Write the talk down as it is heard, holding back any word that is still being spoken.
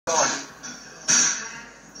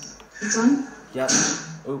It's on? Yep.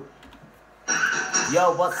 Ooh.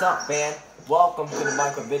 Yo, what's up, man? Welcome to the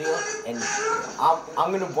Minecraft video, and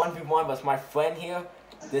I'm gonna 1v1 with my friend here.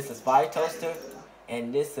 This is Fire Toaster,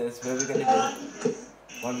 and this is what we're gonna do.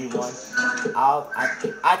 1v1.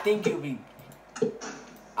 I think you'll be.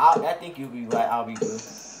 I think you'll be right. I'll be good.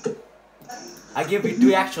 I give you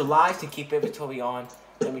 3 extra lives to keep inventory on.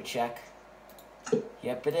 Let me check.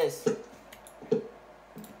 Yep, it is.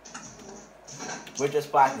 We're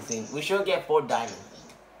just practicing. We should get 4 diamonds.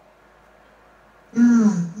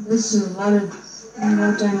 This is a lot of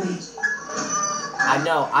diamonds. I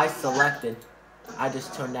know, I selected. I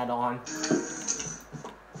just turned that on.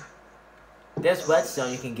 There's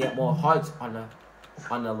redstone, you can get more hearts on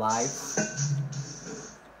the live.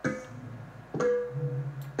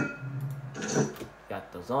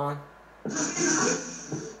 Got those on.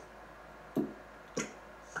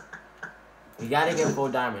 You gotta get 4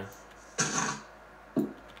 diamonds.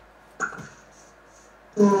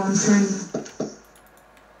 Oh, I'm trying to...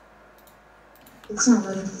 It's not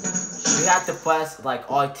letting me down. You have to press like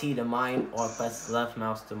RT to mine or press left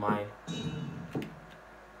mouse to mine.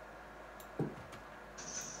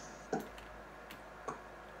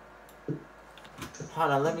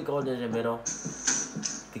 Hold on, let me go to the middle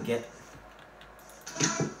to get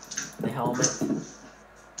the helmet.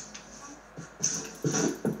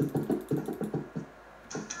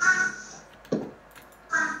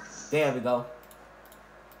 There we go.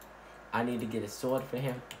 I need to get a sword for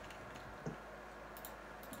him.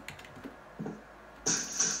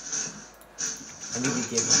 I need to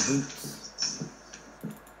give him boots.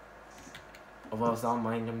 Or else I'll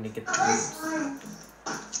mind him to get the boots.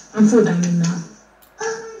 I'm full diamond now.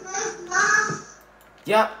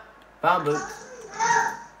 Yep, found boots.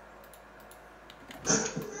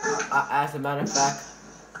 As a matter of fact,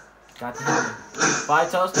 got the helmet. Fire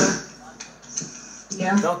Toaster?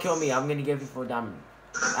 Yeah. Don't kill me, I'm gonna give you 4 diamonds.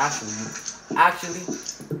 Actually,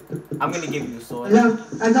 I'm gonna give you a sword.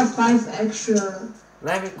 I got 5 extra.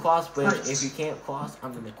 Let me cross bridge. If you can't cross,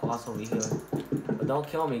 I'm gonna cross over here. But don't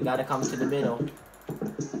kill me, gotta come to the middle.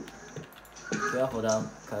 Careful though,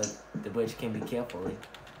 cause the bridge can be carefully.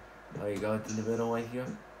 There you go, in the middle right here.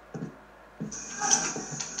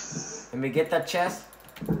 Let me get that chest.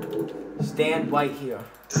 Stand right here.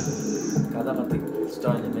 Cause I'm about to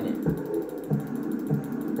start in a minute.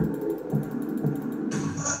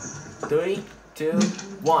 3, 2,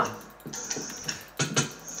 1.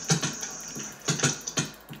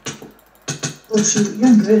 Oh shoot,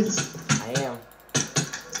 you're good. I am.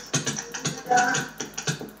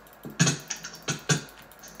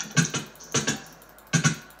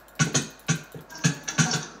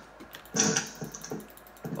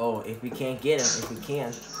 Oh, if we can't get him, if we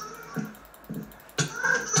can.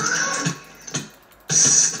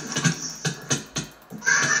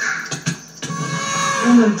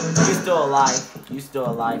 You're still alive. You're still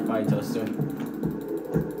alive, Fire Toaster.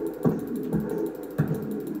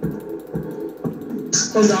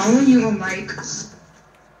 Hold on, when you on mic.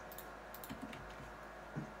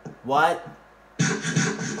 What?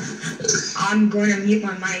 I'm going to mute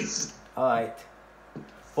my mic. Alright.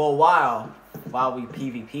 For a while we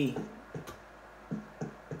PvP.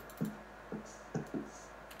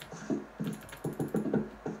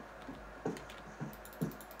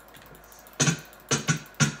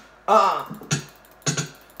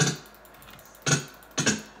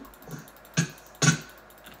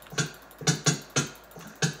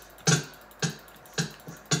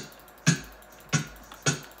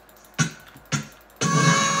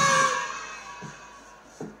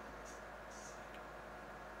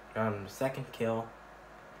 Second kill.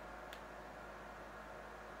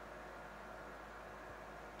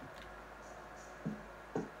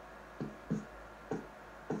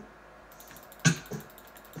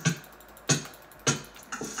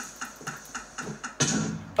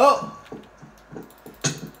 Oh!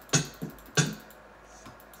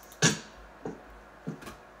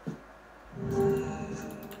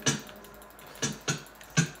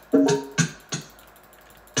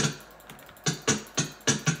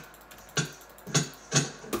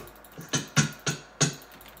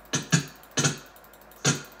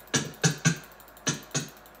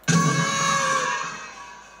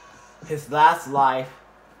 His last life.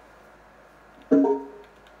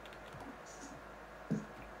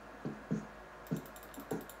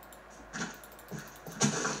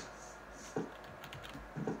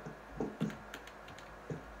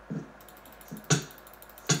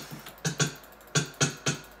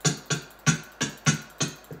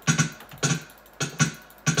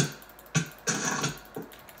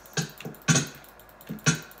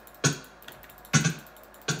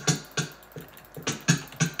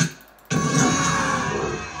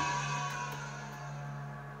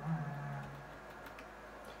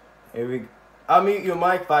 I'll mute your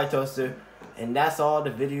mic, Fire Toaster. And that's all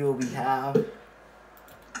the video we have.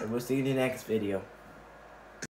 And we'll see you in the next video.